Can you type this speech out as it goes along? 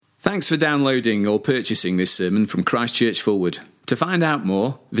Thanks for downloading or purchasing this sermon from Christ Church Fulwood. To find out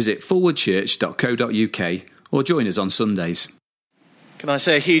more, visit fulwoodchurch.co.uk or join us on Sundays. Can I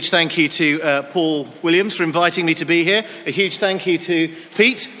say a huge thank you to Paul Williams for inviting me to be here. A huge thank you to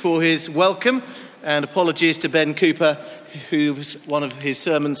Pete for his welcome, and apologies to Ben Cooper, who's one of his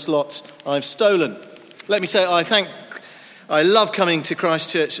sermon slots I've stolen. Let me say I love coming to Christ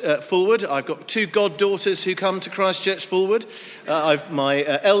Church Fulwood. I've got two goddaughters who come to Christ Church Fulwood. My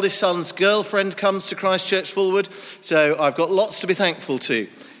eldest son's girlfriend comes to Christ Church Fulwood. So I've got lots to be thankful to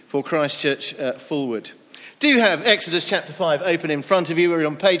for Christ Church Fulwood. Do have Exodus chapter 5 open in front of you. We're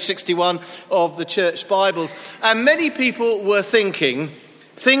on page 61 of the church Bibles. And many people were thinking,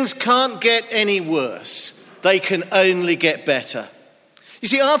 things can't get any worse. They can only get better. You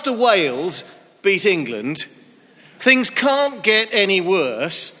see, after Wales beat England, things can't get any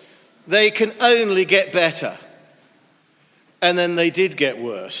worse, they can only get better. And then they did get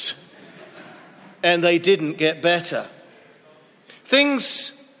worse. And they didn't get better.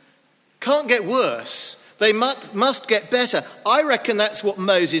 Things can't get worse, they must get better. I reckon that's what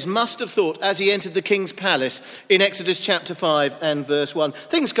Moses must have thought as he entered the king's palace in Exodus chapter 5 and verse 1.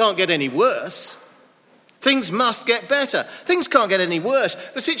 Things can't get any worse. Things must get better. Things can't get any worse.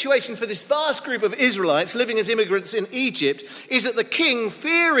 The situation for this vast group of Israelites living as immigrants in Egypt is that the king,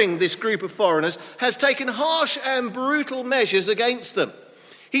 fearing this group of foreigners, has taken harsh and brutal measures against them.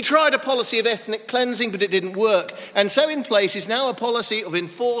 He tried a policy of ethnic cleansing, but it didn't work. And so in place is now a policy of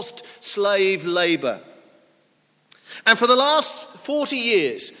enforced slave labour. And for the last 40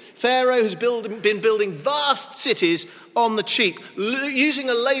 years, Pharaoh has been building vast cities on the cheap, using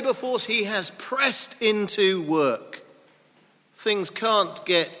a labour force he has pressed into work. Things can't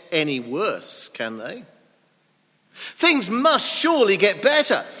get any worse, can they? Things must surely get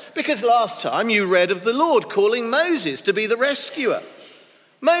better, because last time you read of the Lord calling Moses to be the rescuer.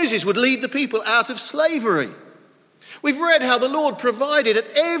 Moses would lead the people out of slavery. We've read how the Lord provided at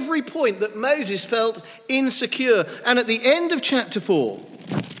every point that Moses felt insecure. And at the end of chapter 4,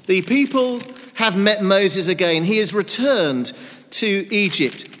 the people have met Moses again. He has returned to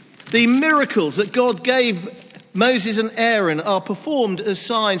Egypt. The miracles that God gave Moses and Aaron are performed as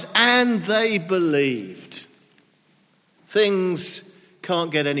signs, and they believed. Things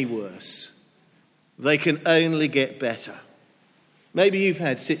can't get any worse. They can only get better. Maybe you've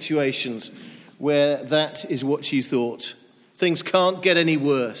had situations where that is what you thought. Things can't get any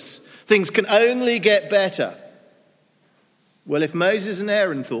worse. Things can only get better. Well, if Moses and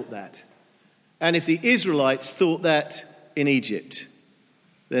Aaron thought that, and if the Israelites thought that in Egypt,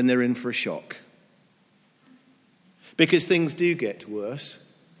 then they're in for a shock. Because things do get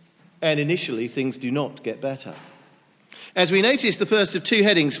worse, and initially things do not get better. As we notice, the first of two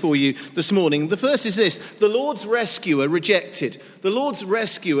headings for you this morning. The first is this: the Lord's rescuer rejected. The Lord's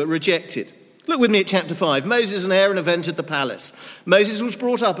rescuer rejected. Look with me at chapter 5. Moses and Aaron have entered the palace. Moses was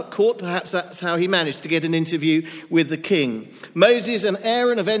brought up at court. Perhaps that's how he managed to get an interview with the king. Moses and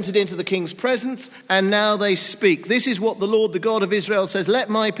Aaron have entered into the king's presence, and now they speak. This is what the Lord, the God of Israel, says: let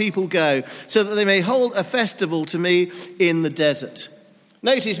my people go, so that they may hold a festival to me in the desert.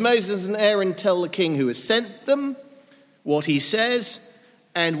 Notice Moses and Aaron tell the king who has sent them, what he says,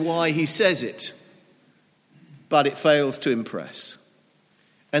 and why he says it. But it fails to impress.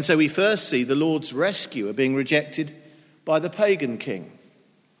 And so we first see the Lord's rescuer being rejected by the pagan king.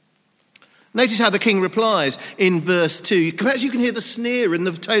 Notice how the king replies in verse 2. Perhaps you can hear the sneer in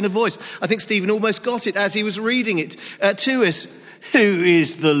the tone of voice. I think Stephen almost got it as he was reading it to us. Who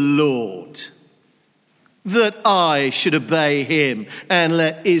is the Lord, that I should obey him and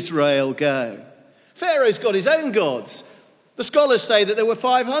let Israel go? Pharaoh's got his own gods. The scholars say that there were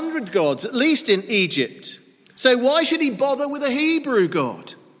 500 gods, at least in Egypt. So why should he bother with a Hebrew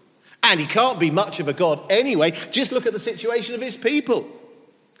god? And he can't be much of a god anyway. Just look at the situation of his people.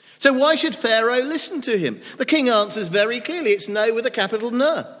 So why should Pharaoh listen to him? The king answers very clearly. It's no with a capital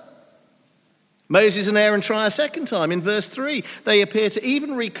N. Moses and Aaron try a second time. In verse 3, they appear to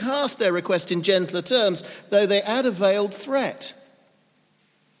even recast their request in gentler terms, though they add a veiled threat.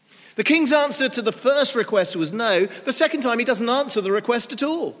 The king's answer to the first request was no. The second time, he doesn't answer the request at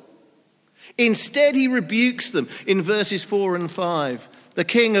all. Instead, he rebukes them in verses 4 and 5. The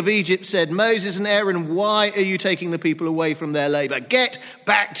king of Egypt said, Moses and Aaron, why are you taking the people away from their labor? Get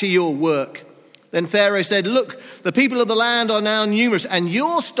back to your work. Then Pharaoh said, look, the people of the land are now numerous, and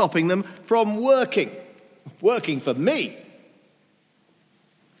you're stopping them from working for me.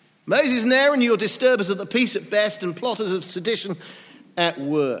 Moses and Aaron, you're disturbers of the peace at best and plotters of sedition at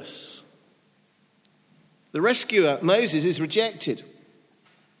worst. The rescuer, Moses, is rejected.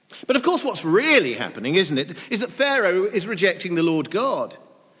 But of course what's really happening, isn't it, is that Pharaoh is rejecting the Lord God.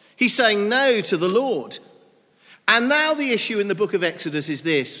 He's saying no to the Lord. And now the issue in the book of Exodus is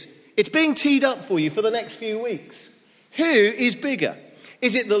this. It's being teed up for you for the next few weeks. Who is bigger?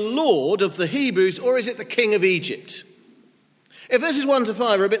 Is it the Lord of the Hebrews or is it the king of Egypt? If this is 1 to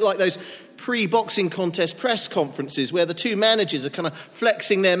 5, are a bit like those pre-boxing contest press conferences where the two managers are kind of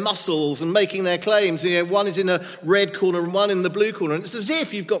flexing their muscles and making their claims. You know, one is in a red corner and one in the blue corner. And it's as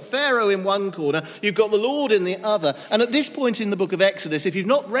if you've got Pharaoh in one corner, you've got the Lord in the other. And at this point in the book of Exodus, if you've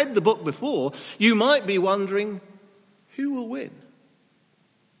not read the book before, you might be wondering, who will win?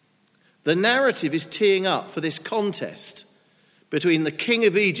 The narrative is teeing up for this contest between the king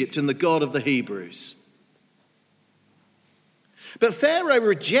of Egypt and the God of the Hebrews. But Pharaoh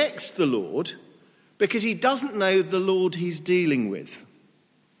rejects the Lord because he doesn't know the Lord he's dealing with.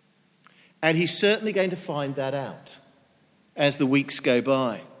 And he's certainly going to find that out as the weeks go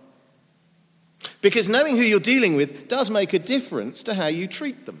by. Because knowing who you're dealing with does make a difference to how you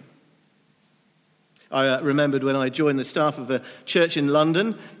treat them. I remembered when I joined the staff of a church in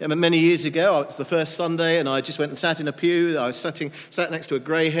London many years ago. It's the first Sunday and I just went and sat in a pew. I was sat next to a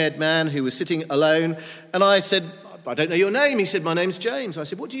grey-haired man who was sitting alone. And I said, I don't know your name. He said, my name's James. I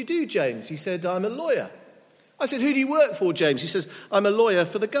said, what do you do, James? He said, I'm a lawyer. I said, who do you work for, James? He says, I'm a lawyer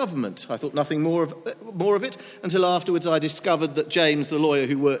for the government. I thought nothing more of it until afterwards I discovered that James, the lawyer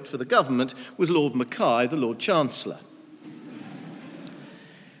who worked for the government, was Lord Mackay, the Lord Chancellor.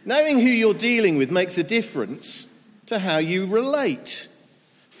 Knowing who you're dealing with makes a difference to how you relate.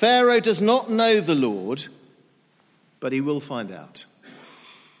 Pharaoh does not know the Lord, but he will find out.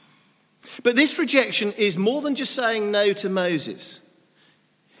 But this rejection is more than just saying no to Moses.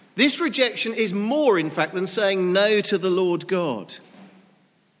 This rejection is more, in fact, than saying no to the Lord God.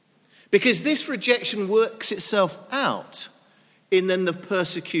 Because this rejection works itself out in then the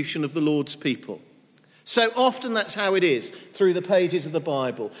persecution of the Lord's people. So often that's how it is through the pages of the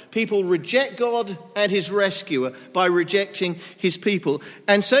Bible. People reject God and his rescuer by rejecting his people.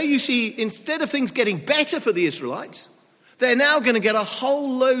 And so you see, instead of things getting better for the Israelites, they're now going to get a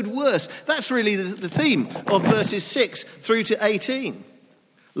whole load worse. That's really the theme of verses 6 through to 18.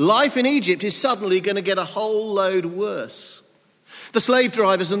 Life in Egypt is suddenly going to get a whole load worse. The slave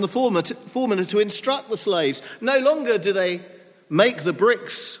drivers and the foremen are to instruct the slaves. No longer do they make the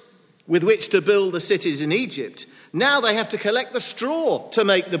bricks with which to build the cities in Egypt. Now they have to collect the straw to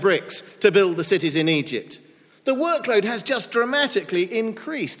make the bricks to build the cities in Egypt. The workload has just dramatically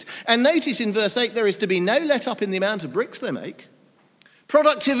increased. And notice in verse 8, there is to be no let up in the amount of bricks they make.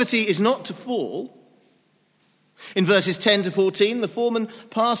 Productivity is not to fall. In verses 10 to 14, the foremen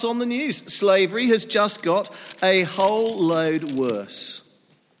pass on the news. Slavery has just got a whole load worse.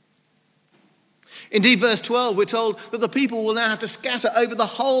 Indeed, verse 12, we're told that the people will now have to scatter over the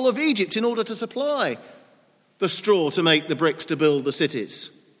whole of Egypt in order to supply the straw to make the bricks to build the cities.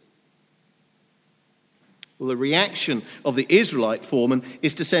 Well, the reaction of the Israelite foreman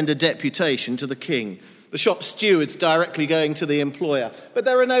is to send a deputation to the king. The shop stewards directly going to the employer. But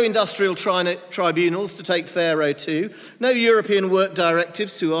there are no industrial tribunals to take Pharaoh to, no European work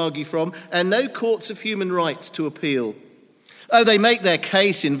directives to argue from, and no courts of human rights to appeal. Oh, they make their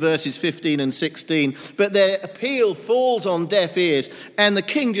case in verses 15 and 16, but their appeal falls on deaf ears, and the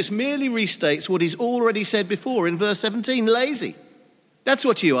king just merely restates what he's already said before in verse 17, lazy. That's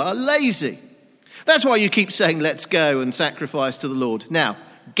what you are, lazy. That's why you keep saying, let's go and sacrifice to the Lord. Now,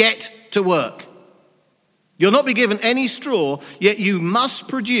 get to work. You'll not be given any straw, yet you must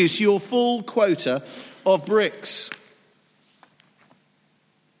produce your full quota of bricks.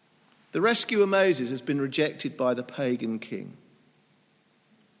 The rescuer Moses has been rejected by the pagan king.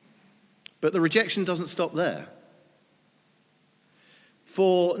 But the rejection doesn't stop there.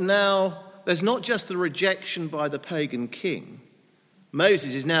 For now, there's not just the rejection by the pagan king.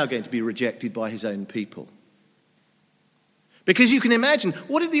 Moses is now going to be rejected by his own people. Because you can imagine,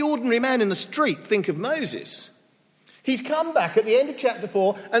 what did the ordinary man in the street think of Moses? He's come back at the end of chapter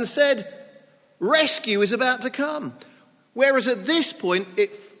 4 and said, rescue is about to come. Whereas at this point,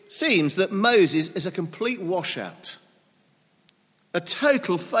 it seems that Moses is a complete washout, a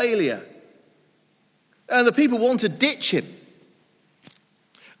total failure. And the people want to ditch him.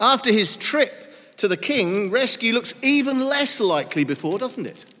 After his trip to the king, rescue looks even less likely before, doesn't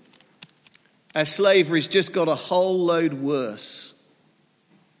it? As slavery's just got a whole load worse.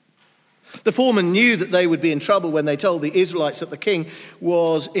 The foreman knew that they would be in trouble when they told the Israelites that the king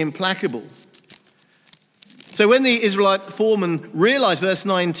was implacable. So when the Israelite foreman realized, verse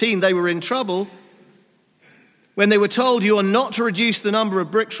 19, they were in trouble, when they were told you are not to reduce the number of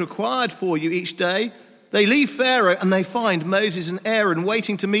bricks required for you each day, they leave Pharaoh and they find Moses and Aaron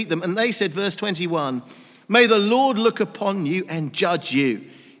waiting to meet them. And they said, verse 21, may the Lord look upon you and judge you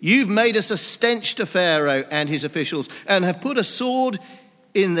You've made us a stench to Pharaoh and his officials and have put a sword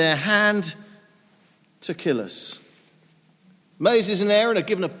in their hand to kill us. Moses and Aaron are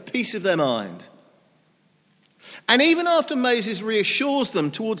given a piece of their mind. And even after Moses reassures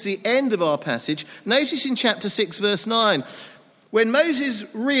them towards the end of our passage, notice in chapter 6, verse 9, when Moses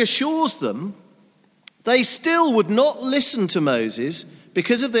reassures them, they still would not listen to Moses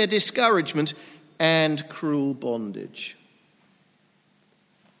because of their discouragement and cruel bondage.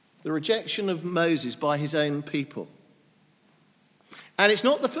 The rejection of Moses by his own people. And it's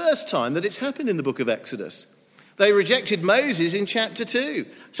not the first time that it's happened in the book of Exodus. They rejected Moses in chapter 2,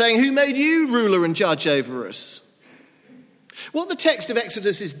 saying, "Who made you ruler and judge over us?" What the text of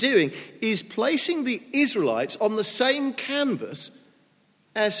Exodus is doing is placing the Israelites on the same canvas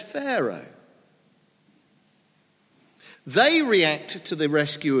as Pharaoh. They react to the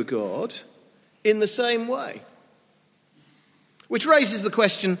rescue of God in the same way. Which raises the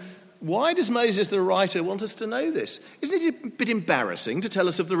question, why does Moses the writer want us to know this? Isn't it a bit embarrassing to tell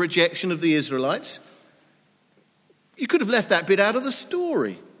us of the rejection of the Israelites? You could have left that bit out of the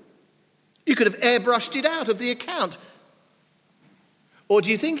story. You could have airbrushed it out of the account. Or do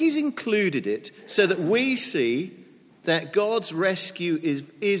you think he's included it so that we see that God's rescue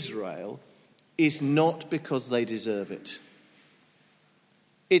of Israel is not because they deserve it?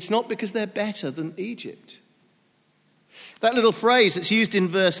 It's not because they're better than Egypt. That little phrase that's used in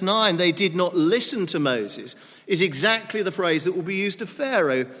verse 9, they did not listen to Moses, is exactly the phrase that will be used of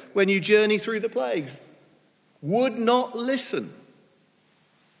Pharaoh when you journey through the plagues. Would not listen.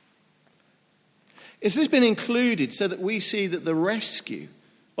 Has this been included so that we see that the rescue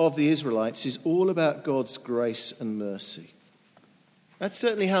of the Israelites is all about God's grace and mercy? That's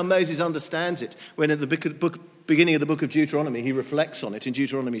certainly how Moses understands it when at the beginning of the book of Deuteronomy he reflects on it in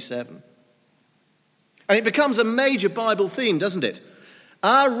Deuteronomy 7. And it becomes a major Bible theme, doesn't it?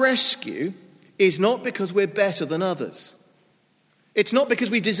 Our rescue is not because we're better than others. It's not because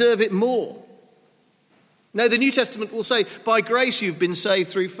we deserve it more. No, the New Testament will say, by grace you've been saved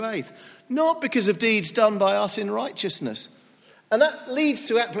through faith. Not because of deeds done by us in righteousness. And that leads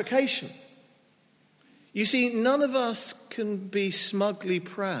to application. You see, none of us can be smugly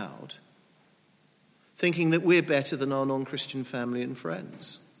proud, thinking that we're better than our non-Christian family and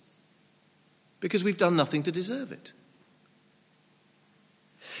friends, because we've done nothing to deserve it.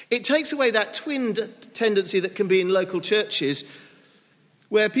 It takes away that twin tendency that can be in local churches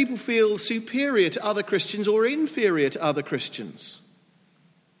where people feel superior to other Christians or inferior to other Christians.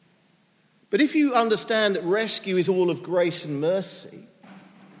 But if you understand that rescue is all of grace and mercy,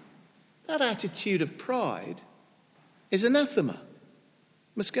 that attitude of pride is anathema,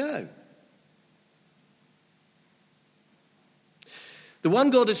 must go. The one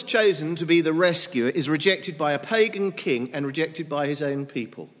God has chosen to be the rescuer is rejected by a pagan king and rejected by his own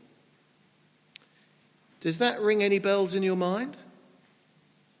people. Does that ring any bells in your mind?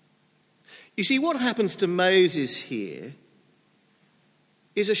 You see, what happens to Moses here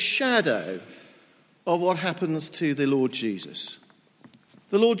is a shadow of what happens to the Lord Jesus.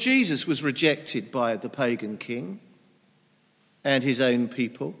 The Lord Jesus was rejected by the pagan king and his own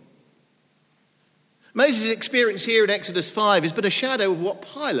people. Moses' experience here in Exodus 5 is but a shadow of what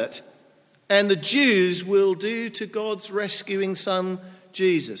Pilate and the Jews will do to God's rescuing son,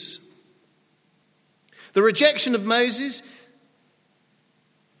 Jesus. The rejection of Moses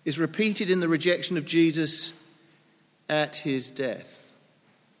is repeated in the rejection of Jesus at his death.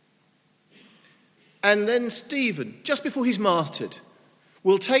 And then Stephen, just before he's martyred,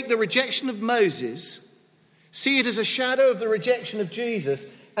 will take the rejection of Moses, see it as a shadow of the rejection of Jesus,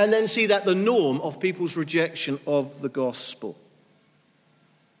 and then see that the norm of people's rejection of the gospel.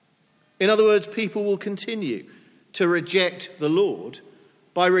 In other words, people will continue to reject the Lord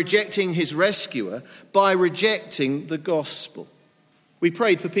by rejecting his rescuer, by rejecting the gospel. We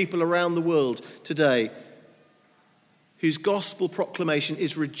prayed for people around the world today whose gospel proclamation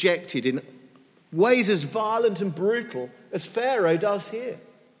is rejected in ways as violent and brutal as Pharaoh does here.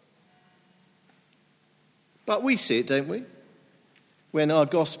 But we see it, don't we? When our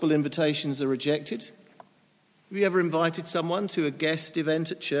gospel invitations are rejected. Have you ever invited someone to a guest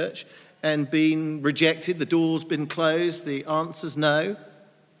event at church and been rejected? The door's been closed, the answer's no.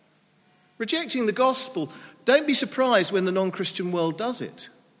 Rejecting the gospel, don't be surprised when the non-Christian world does it.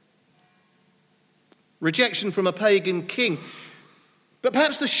 Rejection from a pagan king. But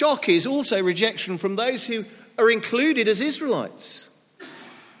perhaps the shock is also rejection from those who are included as Israelites.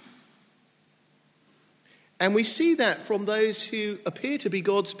 And we see that from those who appear to be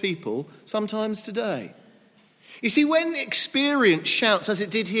God's people sometimes today. You see, when experience shouts, as it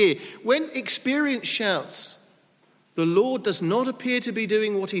did here, when experience shouts, the Lord does not appear to be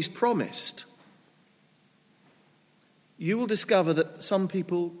doing what he's promised, you will discover that some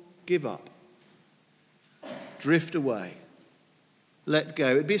people give up, drift away, let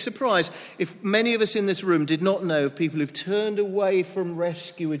go. It'd be a surprise if many of us in this room did not know of people who've turned away from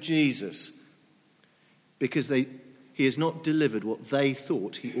rescuer Jesus because he has not delivered what they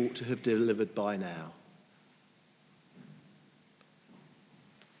thought he ought to have delivered by now.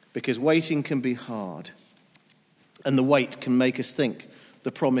 Because waiting can be hard, and the wait can make us think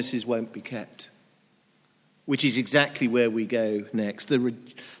the promises won't be kept, which is exactly where we go next. The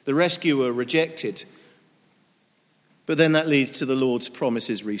rescuer rejected, but then that leads to the Lord's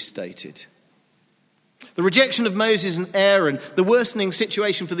promises restated. The rejection of Moses and Aaron, the worsening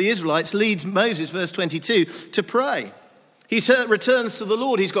situation for the Israelites, leads Moses, verse 22, to pray. He returns to the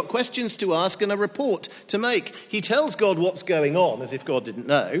Lord. He's got questions to ask and a report to make. He tells God what's going on, as if God didn't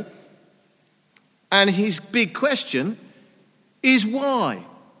know. And his big question is why?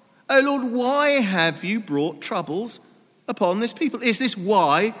 Oh Lord, why have you brought troubles upon this people? Is this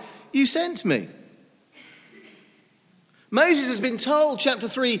why you sent me? Moses has been told, chapter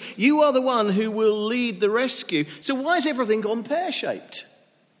 3, you are the one who will lead the rescue. So why has everything gone pear-shaped?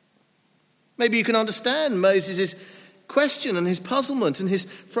 Maybe you can understand Moses' question and his puzzlement and his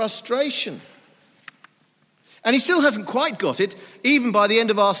frustration. And he still hasn't quite got it, even by the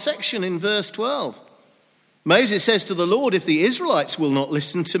end of our section in verse 12. Moses says to the Lord, if the Israelites will not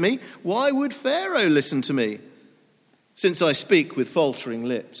listen to me, why would Pharaoh listen to me, since I speak with faltering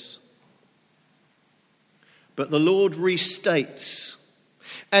lips? But the Lord restates.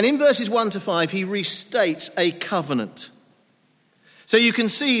 And in verses 1 to 5, he restates a covenant. So you can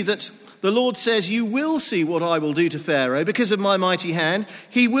see that the Lord says, you will see what I will do to Pharaoh because of my mighty hand.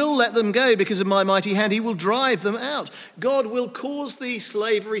 He will let them go because of my mighty hand. He will drive them out. God will cause the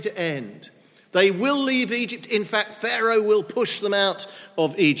slavery to end. They will leave Egypt. In fact, Pharaoh will push them out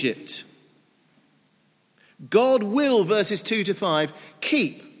of Egypt. God will, verses 2 to 5,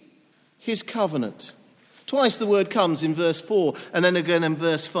 keep his covenant. Twice the word comes in verse 4 and then again in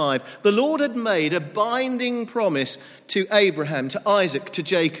verse 5. The Lord had made a binding promise to Abraham, to Isaac, to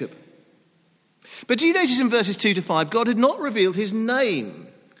Jacob. But do you notice in verses 2 to 5, God had not revealed his name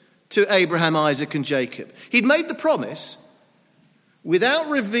to Abraham, Isaac and Jacob. He'd made the promise without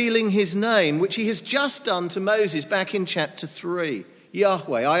revealing his name, which he has just done to Moses back in chapter 3.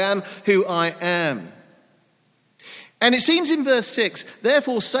 Yahweh, I am who I am. And it seems in verse 6,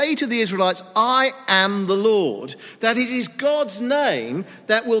 therefore say to the Israelites, I am the Lord, that it is God's name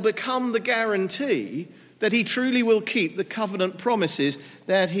that will become the guarantee that he truly will keep the covenant promises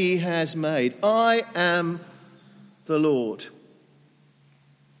that he has made. I am the Lord.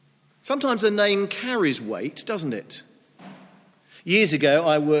 Sometimes a name carries weight, doesn't it? Years ago,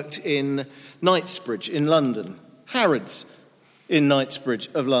 I worked in Knightsbridge in London, Harrods in Knightsbridge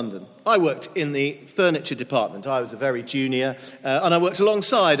of London. I worked in the furniture department. I was a very junior, and I worked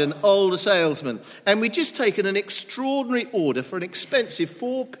alongside an older salesman. And we'd just taken an extraordinary order for an expensive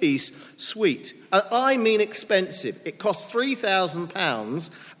 4-piece suite. And I mean expensive. It cost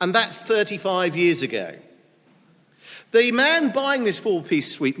 £3,000, and that's 35 years ago. The man buying this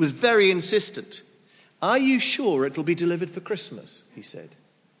 4-piece suite was very insistent. Are you sure it'll be delivered for Christmas? He said.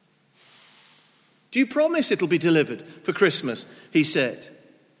 Do you promise it'll be delivered for Christmas? He said.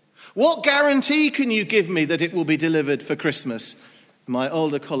 What guarantee can you give me that it will be delivered for Christmas? My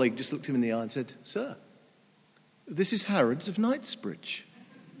older colleague just looked him in the eye and said, Sir, this is Harrods of Knightsbridge.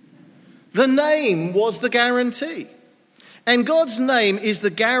 The name was the guarantee. And God's name is the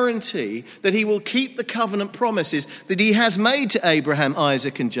guarantee that he will keep the covenant promises that he has made to Abraham,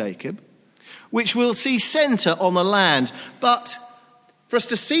 Isaac and Jacob, which we'll see centre on the land. But for us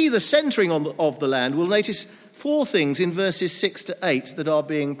to see the centering of the land, we'll notice 4 things in verses 6 to 8 that are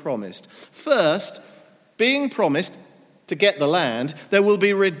being promised. First, being promised to get the land, there will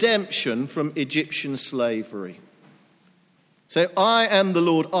be redemption from Egyptian slavery. So I am the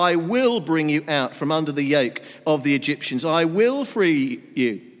Lord, I will bring you out from under the yoke of the Egyptians. I will free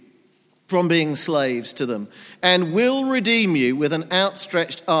you from being slaves to them and will redeem you with an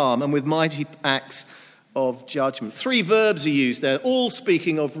outstretched arm and with mighty acts of judgment. 3 verbs are used there, all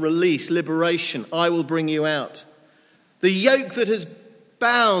speaking of release, liberation. I will bring you out. The yoke that has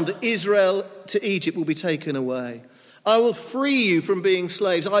bound Israel to Egypt will be taken away. I will free you from being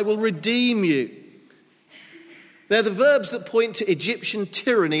slaves. I will redeem you. They're the verbs that point to Egyptian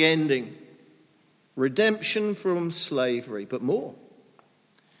tyranny ending. Redemption from slavery, but more.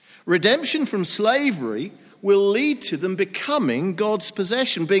 Redemption from slavery will lead to them becoming God's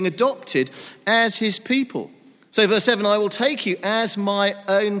possession, being adopted as his people. So verse 7, I will take you as my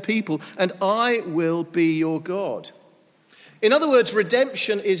own people, and I will be your God. In other words,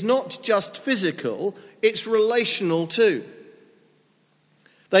 redemption is not just physical, it's relational too.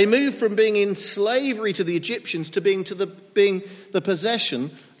 They moved from being in slavery to the Egyptians to being the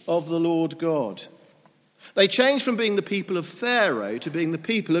possession of the Lord God. They changed from being the people of Pharaoh to being the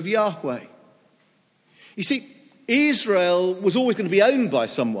people of Yahweh. You see, Israel was always going to be owned by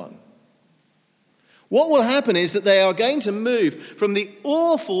someone. What will happen is that they are going to move from the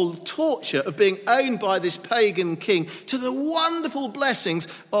awful torture of being owned by this pagan king to the wonderful blessings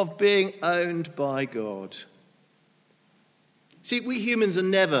of being owned by God. See, we humans are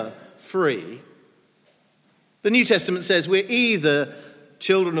never free. The New Testament says we're either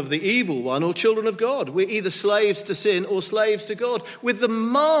children of the evil one or children of God. We're either slaves to sin or slaves to God, with the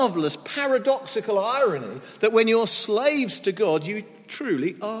marvellous paradoxical irony that when you're slaves to God, you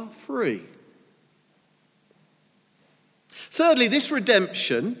truly are free. Thirdly, this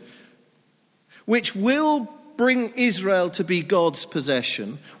redemption, which will bring Israel to be God's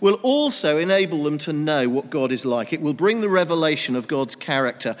possession, will also enable them to know what God is like. It will bring the revelation of God's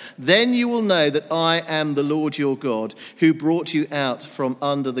character. Then you will know that I am the Lord your God, who brought you out from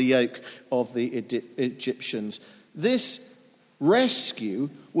under the yoke of the Egyptians. This rescue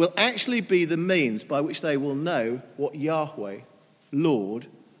will actually be the means by which they will know what Yahweh, Lord,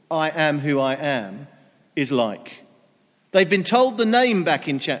 I am who I am, is like. They've been told the name back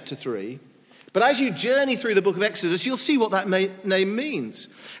in chapter 3. But as you journey through the book of Exodus, you'll see what that name means.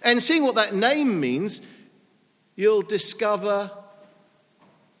 And seeing what that name means, you'll discover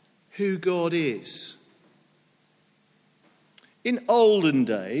who God is. In olden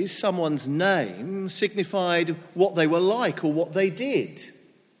days, someone's name signified what they were like or what they did.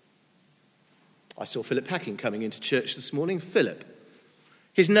 I saw Philip Hacking coming into church this morning. Philip.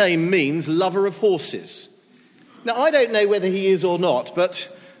 His name means lover of horses. Now, I don't know whether he is or not,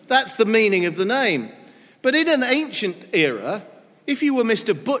 but that's the meaning of the name. But in an ancient era, if you were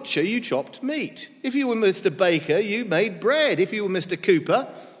Mr. Butcher, you chopped meat. If you were Mr. Baker, you made bread. If you were Mr. Cooper,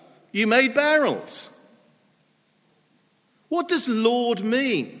 you made barrels. What does Lord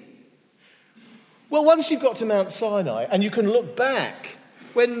mean? Well, once you've got to Mount Sinai and you can look back,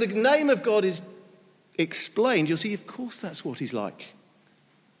 when the name of God is explained, you'll see, of course, that's what he's like.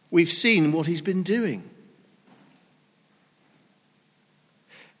 We've seen what he's been doing.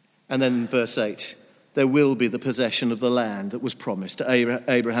 And then in verse 8, there will be the possession of the land that was promised to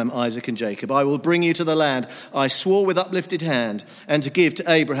Abraham, Isaac and Jacob. I will bring you to the land I swore with uplifted hand and to give to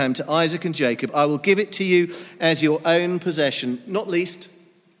Abraham, to Isaac and Jacob. I will give it to you as your own possession, not leased,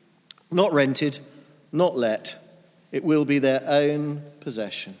 not rented, not let. It will be their own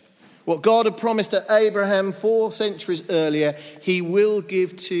possession. What God had promised to Abraham 4 centuries earlier, he will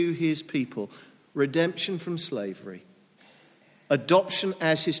give to his people. Redemption from slavery. Adoption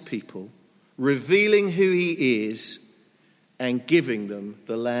as his people, revealing who he is and giving them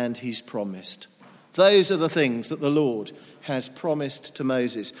the land he's promised. Those are the things that the Lord has promised to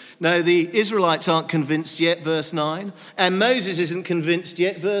Moses. No, the Israelites aren't convinced yet, verse 9, and Moses isn't convinced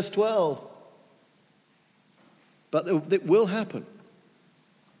yet, verse 12. But it will happen.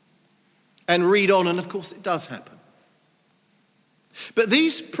 And read on, and of course it does happen. But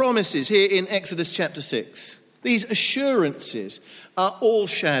these promises here in Exodus chapter 6, these assurances are all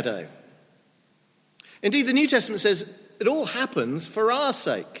shadow. Indeed, the New Testament says it all happens for our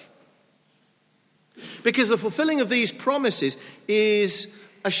sake. Because the fulfilling of these promises is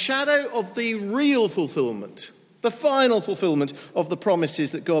a shadow of the real fulfillment, the final fulfillment of the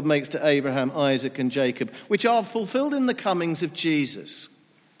promises that God makes to Abraham, Isaac and Jacob, which are fulfilled in the comings of Jesus.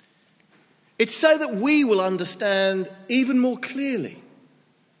 It's so that we will understand even more clearly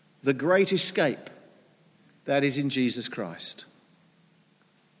the great escape that is in Jesus Christ.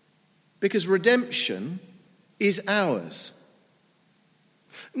 Because redemption is ours.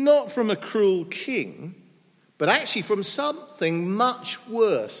 Not from a cruel king, but actually from something much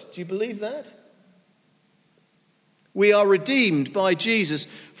worse. Do you believe that? We are redeemed by Jesus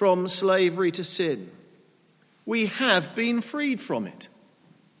from slavery to sin. We have been freed from it.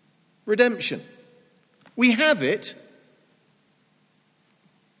 Redemption. We have it,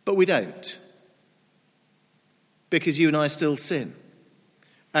 but we don't. Because you and I still sin.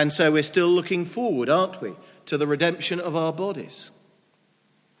 And so we're still looking forward, aren't we, to the redemption of our bodies.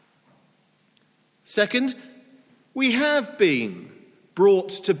 Second, we have been brought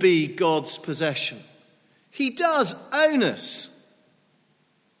to be God's possession. He does own us.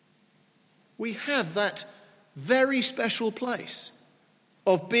 We have that very special place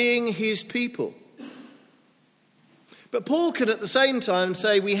of being his people. But Paul can at the same time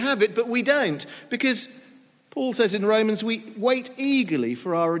say we have it, but we don't, because Paul says in Romans, we wait eagerly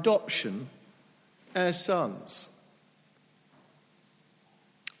for our adoption as sons.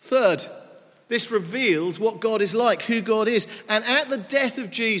 Third, this reveals what God is like, who God is. And at the death of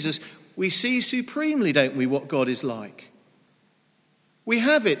Jesus, we see supremely, don't we, what God is like. We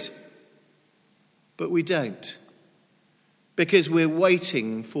have it, but we don't. Because we're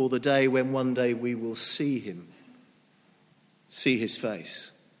waiting for the day when one day we will see him, see his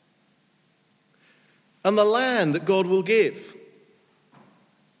face. And the land that God will give.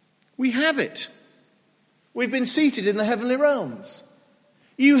 We have it. We've been seated in the heavenly realms.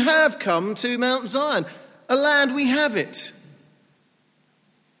 You have come to Mount Zion, a land, we have it.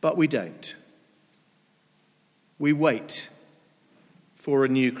 But we don't. We wait for a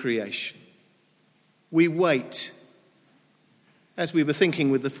new creation. We wait. As we were thinking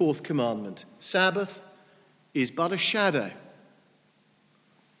with the fourth commandment, Sabbath is but a shadow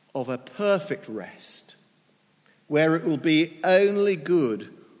of a perfect rest, where it will be only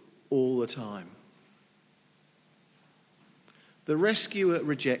good all the time. The rescuer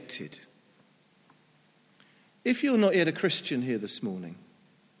rejected. If you're not yet a Christian here this morning,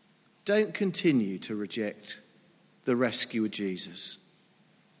 don't continue to reject the rescuer Jesus.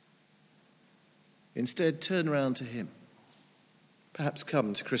 Instead, turn around to him. Perhaps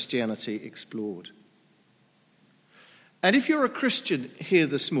come to Christianity Explored. And if you're a Christian here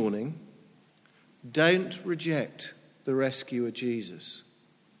this morning, don't reject the rescuer Jesus.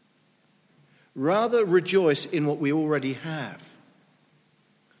 Rather, rejoice in what we already have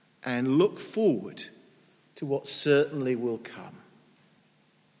and look forward to what certainly will come.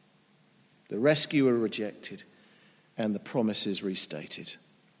 The rescuer rejected and the promises restated.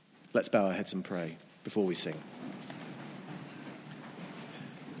 Let's bow our heads and pray before we sing.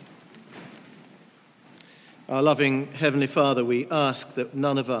 Our loving Heavenly Father, we ask that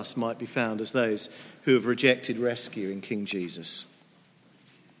none of us might be found as those who have rejected rescue in King Jesus.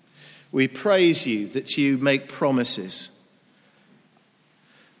 We praise you that you make promises,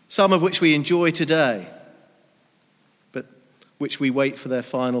 some of which we enjoy today, but which we wait for their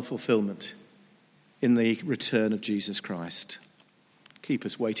final fulfillment in the return of Jesus Christ. Keep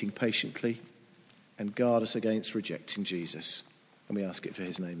us waiting patiently and guard us against rejecting Jesus. And we ask it for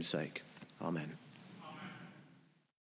his name's sake. Amen.